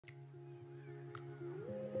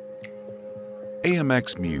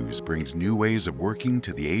AMX MUSE brings new ways of working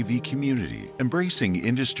to the AV community, embracing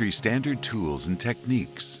industry-standard tools and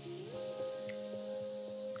techniques.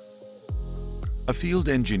 A field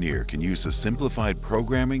engineer can use a simplified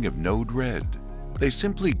programming of Node-RED. They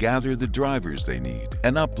simply gather the drivers they need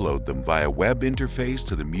and upload them via web interface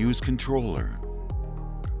to the MUSE controller.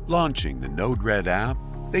 Launching the Node-RED app,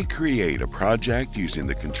 they create a project using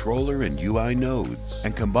the controller and UI nodes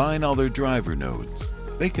and combine all their driver nodes.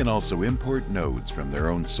 They can also import nodes from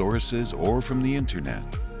their own sources or from the internet.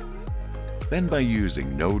 Then by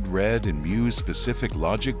using Node-RED and MUSE-specific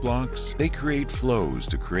logic blocks, they create flows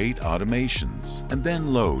to create automations and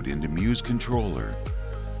then load into MUSE controller.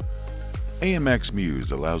 AMX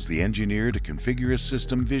MUSE allows the engineer to configure a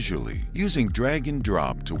system visually using drag and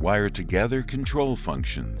drop to wire together control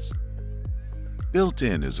functions. Built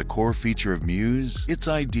in as a core feature of MUSE, it's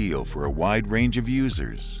ideal for a wide range of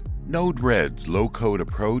users. Node-RED's low-code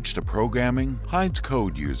approach to programming hides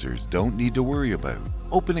code users don't need to worry about,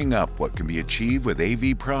 opening up what can be achieved with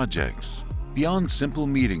AV projects. Beyond simple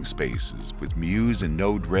meeting spaces, with MUSE and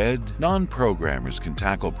Node-RED, non-programmers can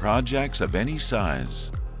tackle projects of any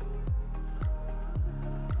size.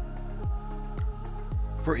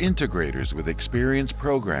 For integrators with experienced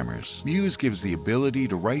programmers, MUSE gives the ability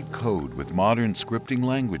to write code with modern scripting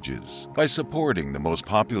languages. By supporting the most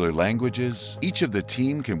popular languages, each of the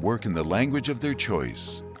team can work in the language of their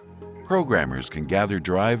choice. Programmers can gather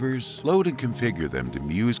drivers, load and configure them to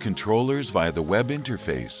MUSE controllers via the web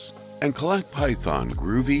interface, and collect Python,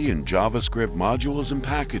 Groovy, and JavaScript modules and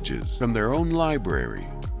packages from their own library.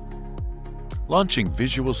 Launching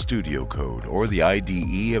Visual Studio Code or the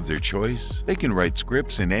IDE of their choice, they can write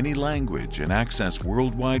scripts in any language and access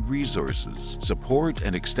worldwide resources, support,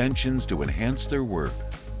 and extensions to enhance their work.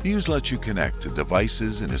 MUSE lets you connect to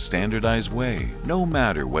devices in a standardized way, no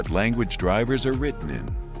matter what language drivers are written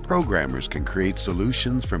in. Programmers can create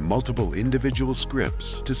solutions from multiple individual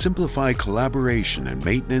scripts to simplify collaboration and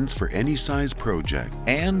maintenance for any size project.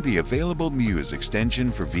 And the available MUSE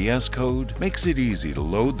extension for VS Code makes it easy to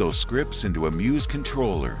load those scripts into a MUSE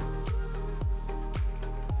controller.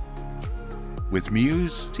 With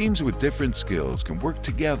MUSE, teams with different skills can work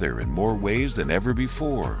together in more ways than ever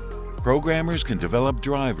before. Programmers can develop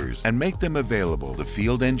drivers and make them available to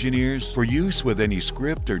field engineers for use with any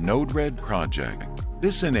script or Node-RED project.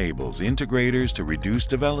 This enables integrators to reduce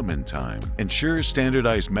development time, ensure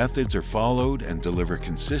standardized methods are followed, and deliver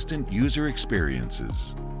consistent user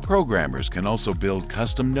experiences. Programmers can also build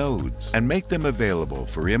custom nodes and make them available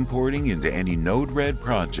for importing into any Node-RED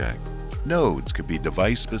project. Nodes could be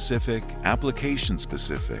device-specific,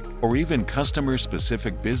 application-specific, or even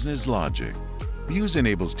customer-specific business logic. MUSE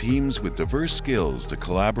enables teams with diverse skills to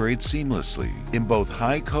collaborate seamlessly in both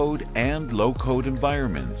high-code and low-code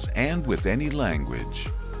environments and with any language.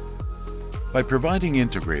 By providing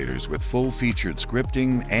integrators with full-featured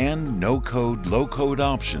scripting and no-code, low-code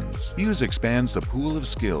options, MUSE expands the pool of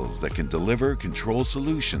skills that can deliver control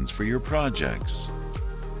solutions for your projects.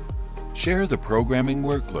 Share the programming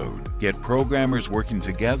workload, get programmers working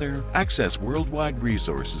together, access worldwide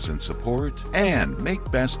resources and support, and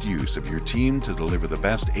make best use of your team to deliver the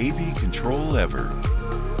best AV control ever.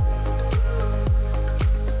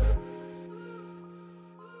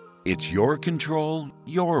 It's your control,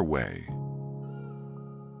 your way.